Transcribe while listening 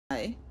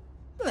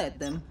Let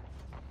them.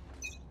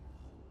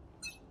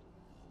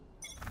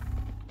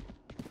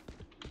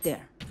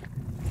 There.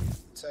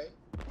 Say.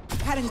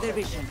 Cutting their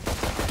vision.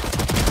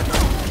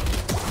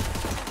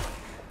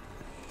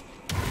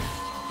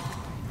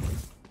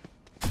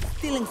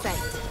 Stealing sight.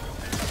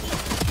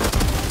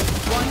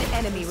 One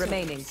enemy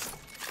remaining.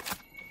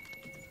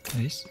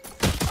 Nice.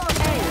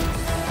 Okay.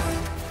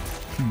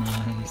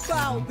 Nice.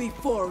 Bow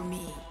before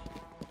me.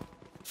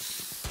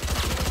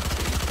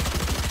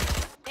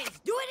 Let's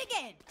do it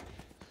again.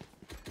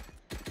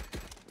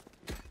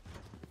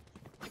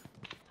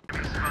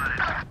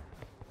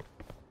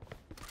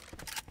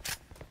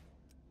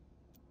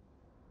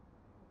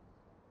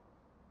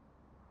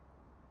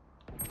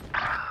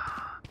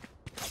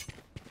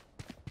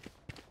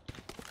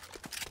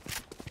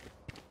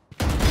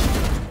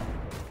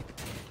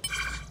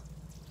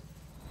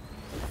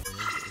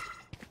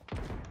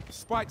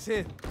 Spike's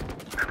here.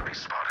 Enemy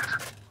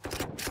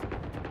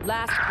spotted.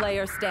 Last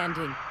player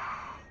standing.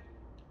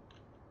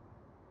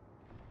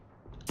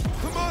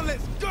 Come on,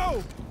 let's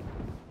go!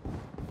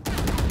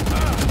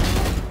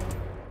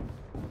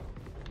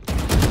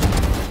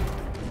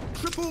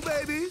 Triple,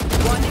 baby!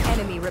 One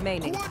enemy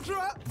remaining.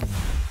 Quadra!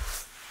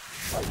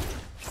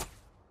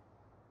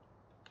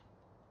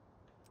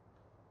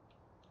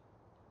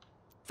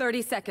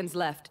 30 seconds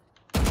left.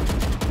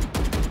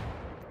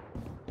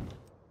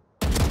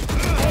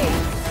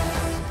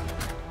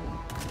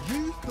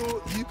 You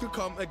thought you could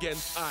come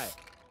against I.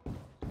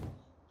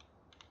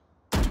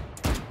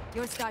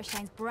 Your star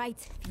shines bright,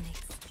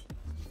 Phoenix.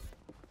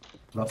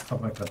 Last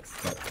time I got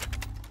struck.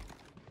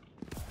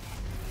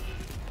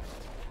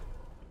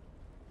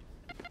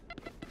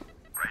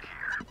 Right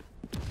here.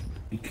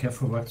 Be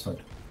careful right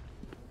side.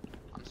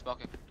 I'm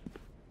smoking.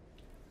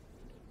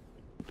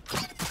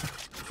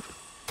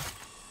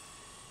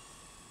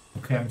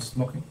 Okay, I'm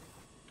smoking.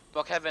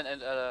 Block heaven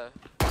and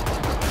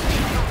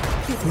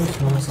Move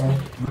small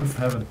side. Move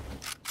heaven.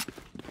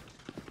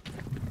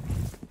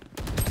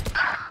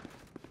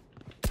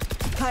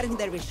 Cutting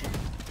their vision.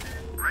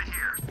 Right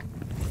here.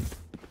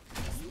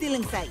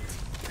 Stealing sight.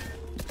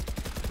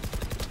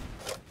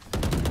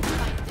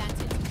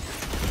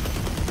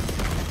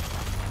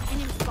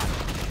 Enemy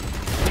spotted.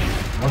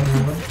 One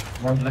woman,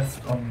 one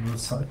left on the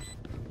side.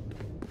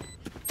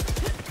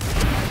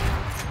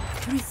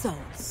 3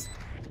 souls.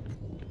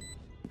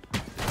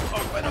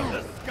 Open up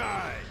the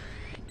sky!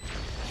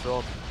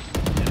 Short.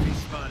 Enemy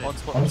spotted. On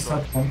spot. One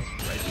Short. side, one.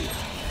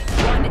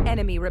 One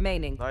enemy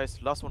remaining. Nice.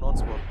 Last one on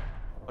spot.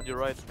 On your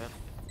right, man.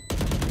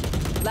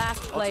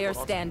 Last player On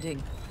spot.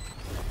 standing.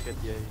 Get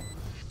the A.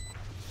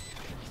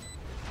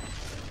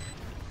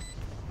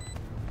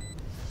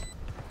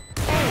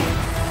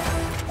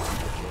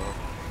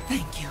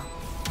 Thank you.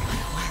 I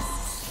was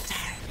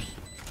starving.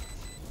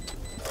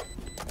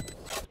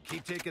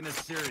 Keep taking this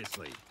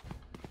seriously.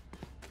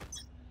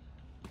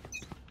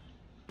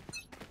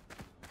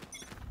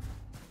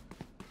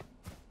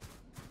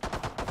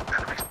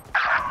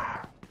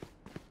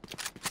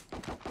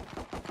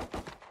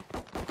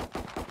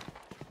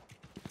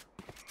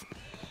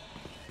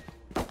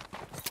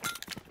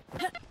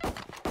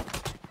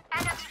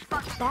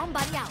 Bomb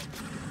buddy out.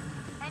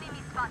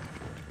 Enemy spotted.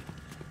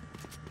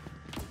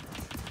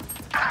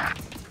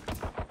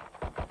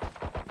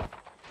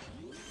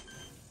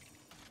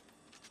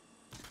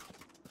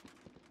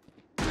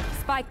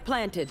 Spike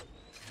planted.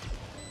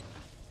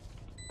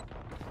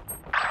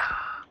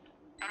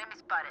 Enemy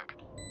spotted.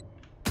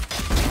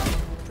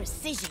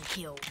 Precision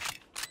kill.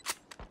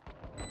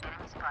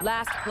 Enemy spotted.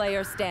 Last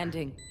player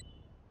standing.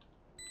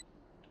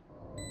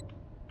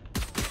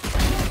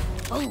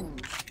 Boom.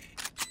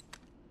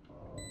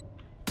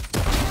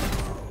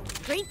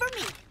 Green for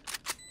me.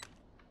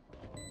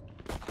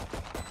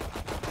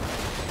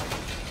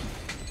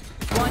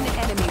 One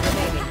enemy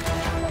remaining.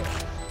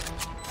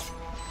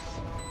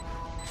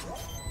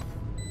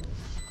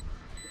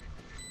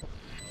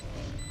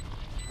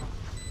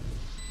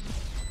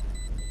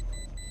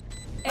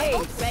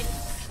 Both ready.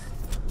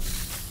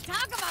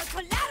 Talk about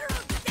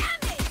collateral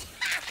damage.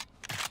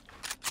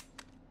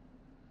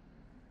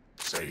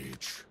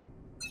 Sage.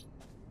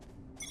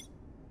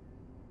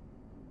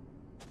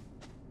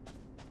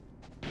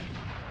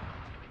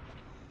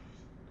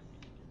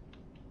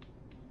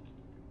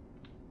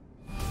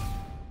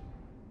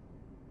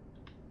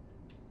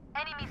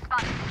 Enemy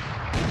spotted.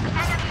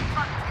 Enemy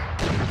spotted.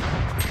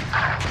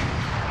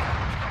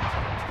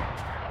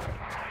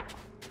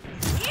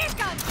 Here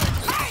comes the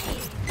party.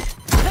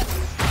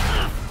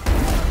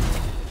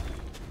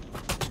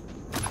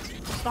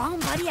 Bomb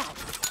buddy out.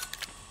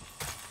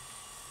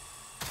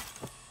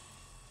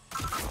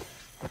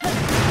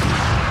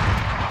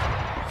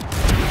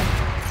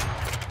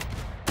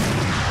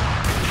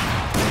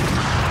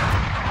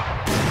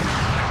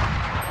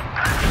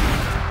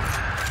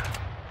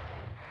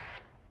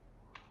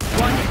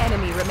 One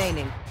enemy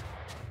remaining.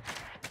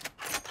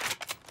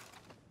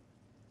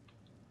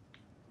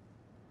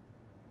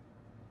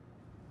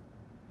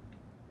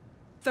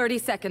 Thirty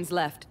seconds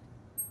left.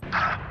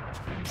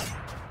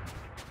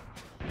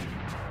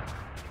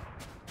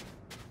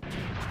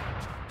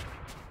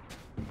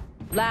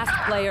 Last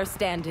player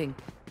standing.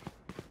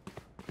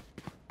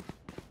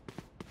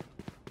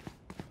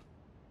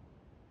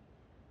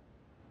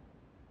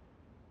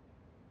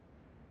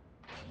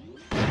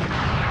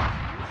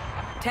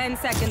 Ten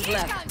seconds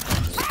left.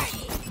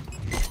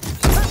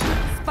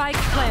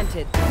 Spike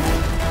planted.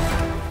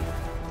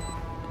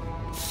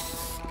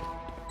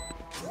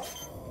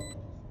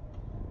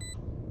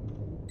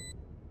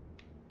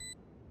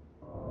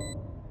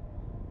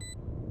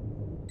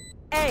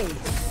 A.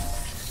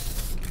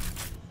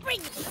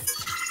 Bring it.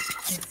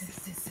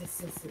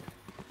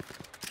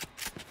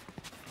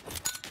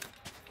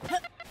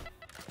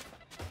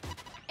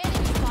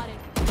 Enemy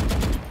spotted.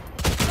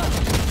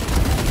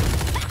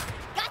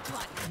 Got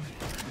one.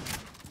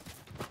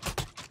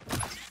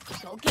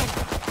 Go get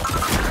him.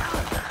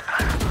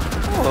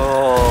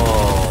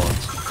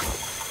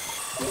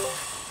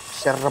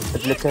 شرب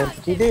بدل كان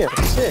كيدير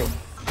شي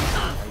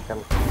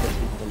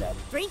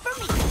Green for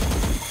me.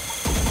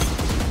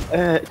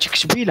 تيك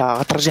شبيله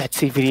غترجع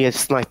تسيفي ليا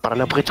السنايبر.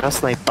 انا بغيت غير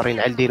سنايبر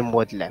ينعل دير مو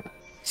هاد اللعب.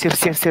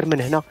 سير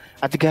من هنا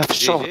غتلقاها في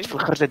الشورت في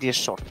الخرجه ديال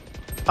الشورت.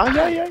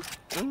 اي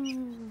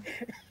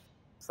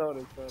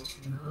سوري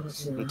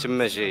من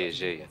تما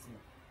جايه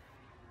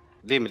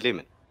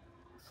ليمن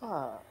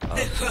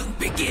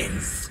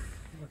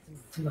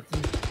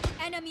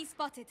Enemy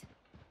spotted.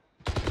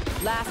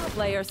 Last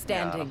player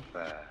standing.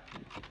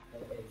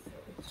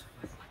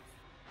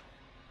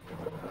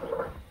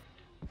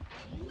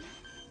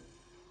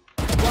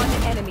 One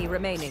enemy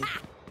remaining.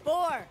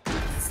 4.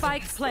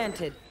 Spike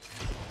planted.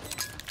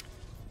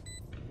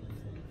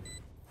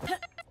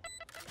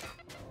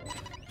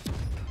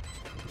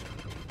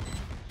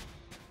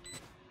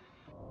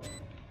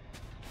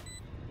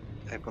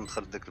 كنت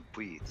دخلت داك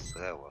البويت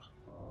الصغاور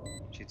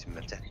مشيت تما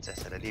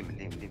لتحت على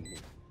ليمن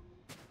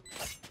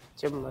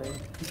تما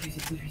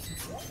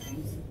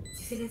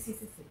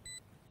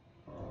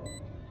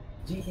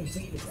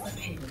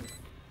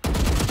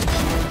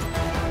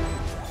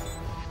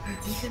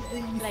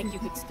Like you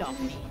could stop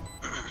me.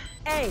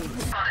 A.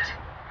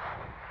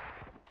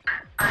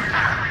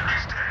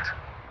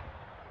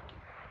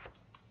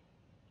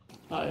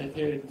 I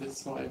hate this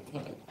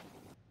iPad.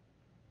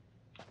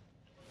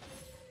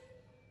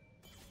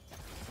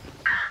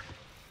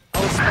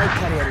 Our spike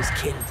carrier is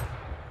killed.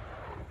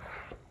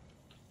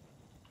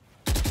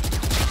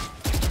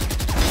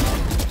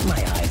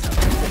 My eyes are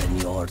better than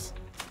yours.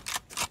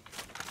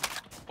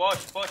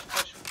 Push.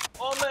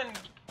 Oh man,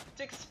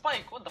 take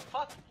spike. What the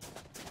fuck?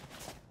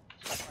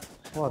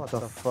 What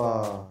the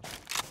fuck?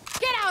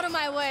 Get out of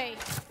my way.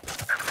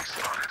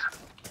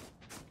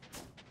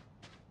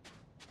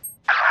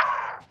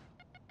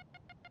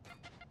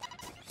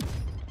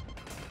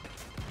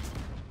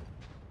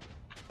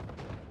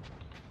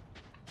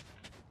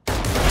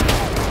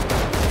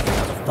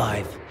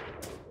 Five.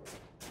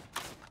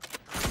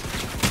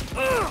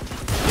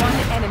 One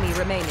enemy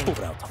remaining.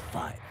 4 out of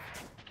 5.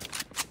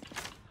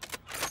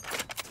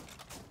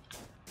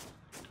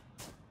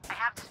 I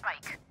have the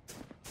spike.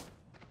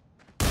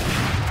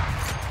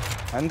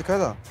 عندك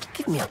هذا؟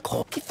 Give me a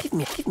corpse. Give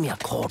me a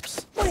corpse.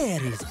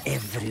 Where is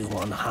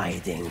everyone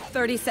hiding?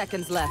 30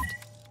 seconds left.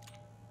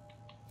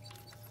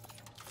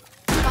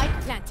 Spike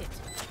planted.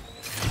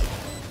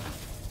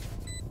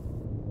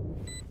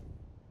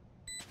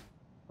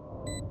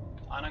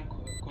 انا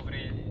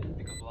نكوفري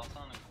ديك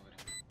البلاصه انا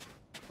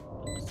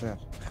نكوفري. سير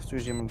خصو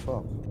يجي من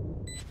فوق.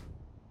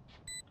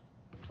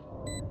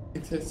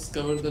 It has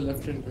covered the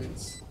left and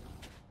right.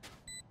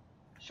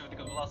 شوف ديك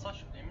البلاصه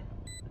شوف يمين.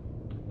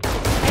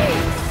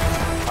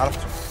 عرفت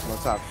ما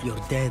تعرف.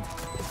 You're dead,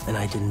 and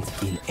I didn't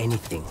feel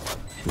anything.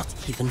 Not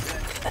even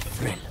a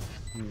thrill.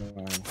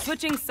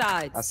 Switching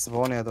sides.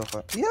 عصبوني هذوك.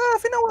 يا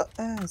فين هو؟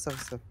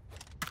 صافي.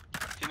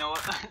 فين هو؟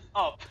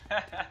 اوب.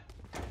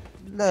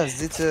 لا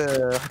زيت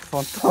واحد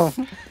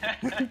الفونطوم.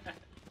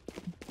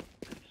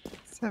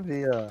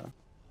 صافي.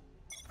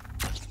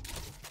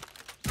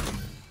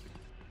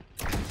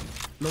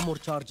 No more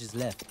charges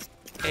left.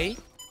 A?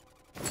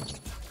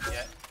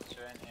 Yeah,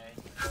 join A.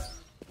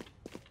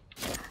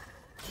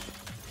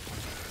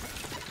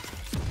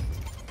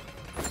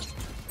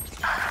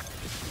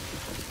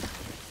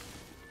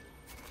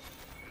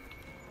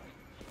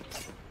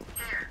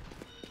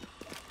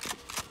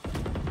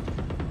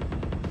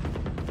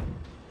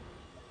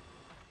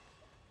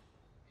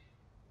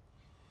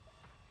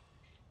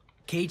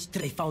 Cage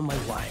 3 found my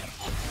wire.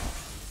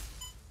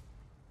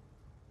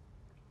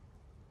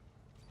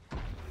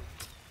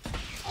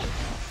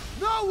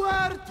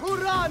 Nowhere to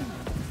run!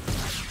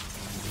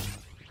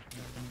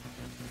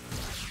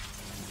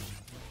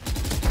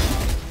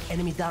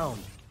 Enemy down.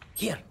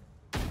 Here.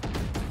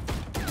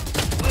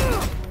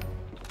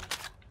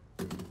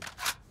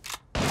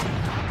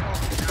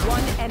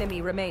 One enemy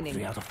remaining.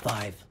 3 out of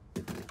 5.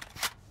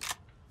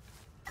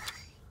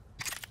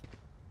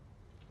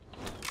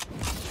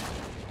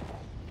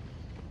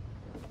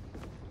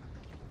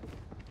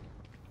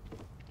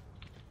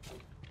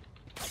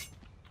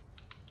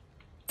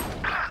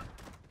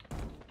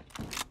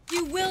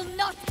 You will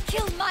not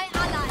kill my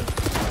allies.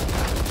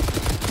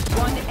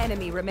 One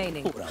enemy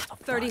remaining. 4 out of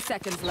 5. 30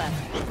 seconds left.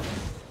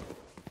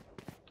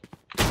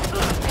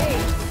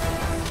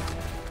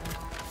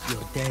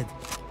 You're dead,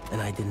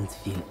 and I didn't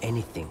feel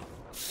anything.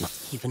 Not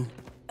even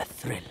a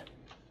thrill.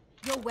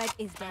 Your web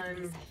is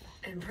deadly.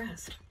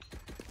 Impressed.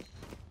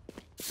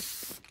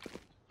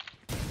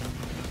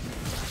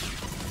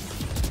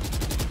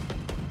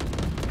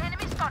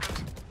 Enemy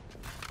spotted.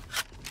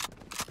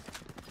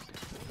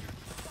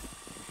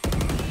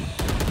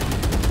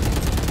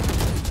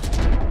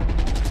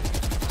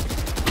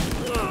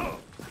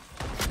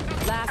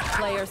 Last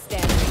player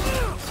standing.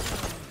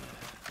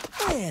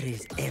 Where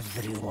is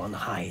everyone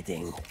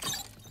hiding?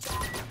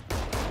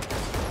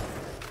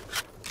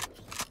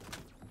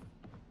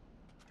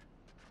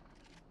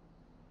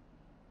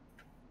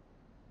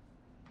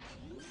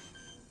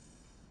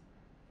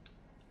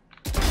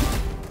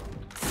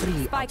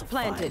 Three out Spike of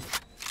planted.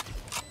 5.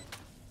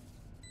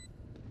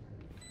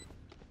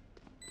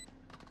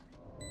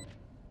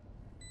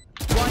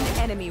 One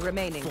enemy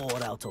remaining.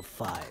 4 out of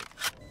 5.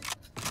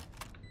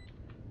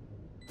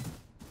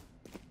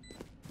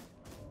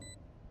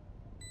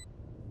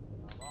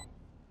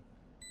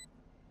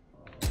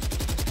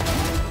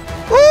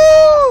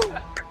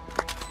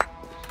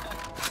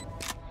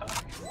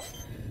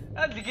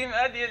 هاد الجيم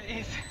هادي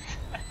الايزي.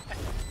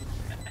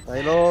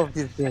 I love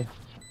this game.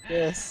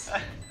 Yes.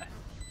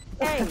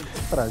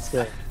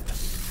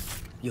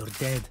 You're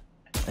dead,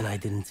 and I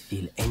didn't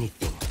feel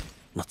anything.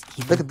 Not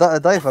even.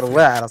 ذاك دايفر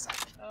واعر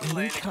اصاحبي.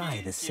 You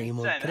try the same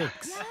old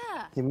tricks.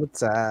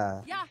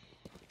 متعة. Yeah.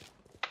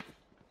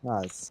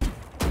 نايس.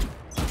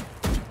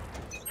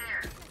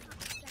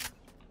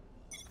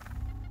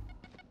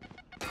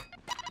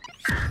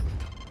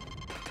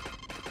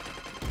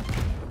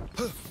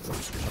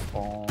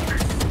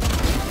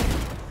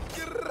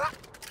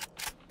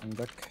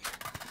 عندك.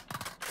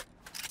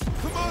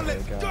 Come on,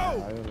 let's go.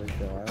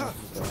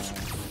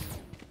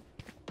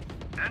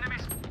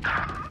 Enemies.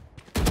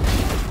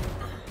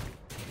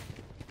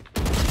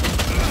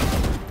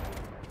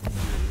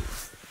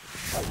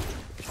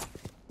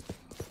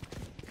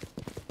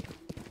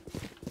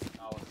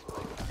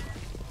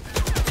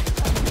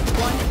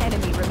 One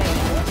enemy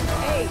remaining.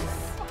 Ace.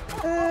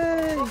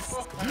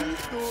 You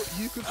thought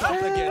you could come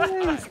against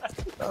us.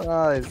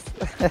 Nice.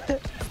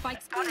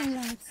 Spike's My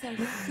lives are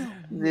so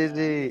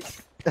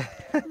GG.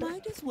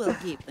 might as well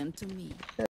give them to me.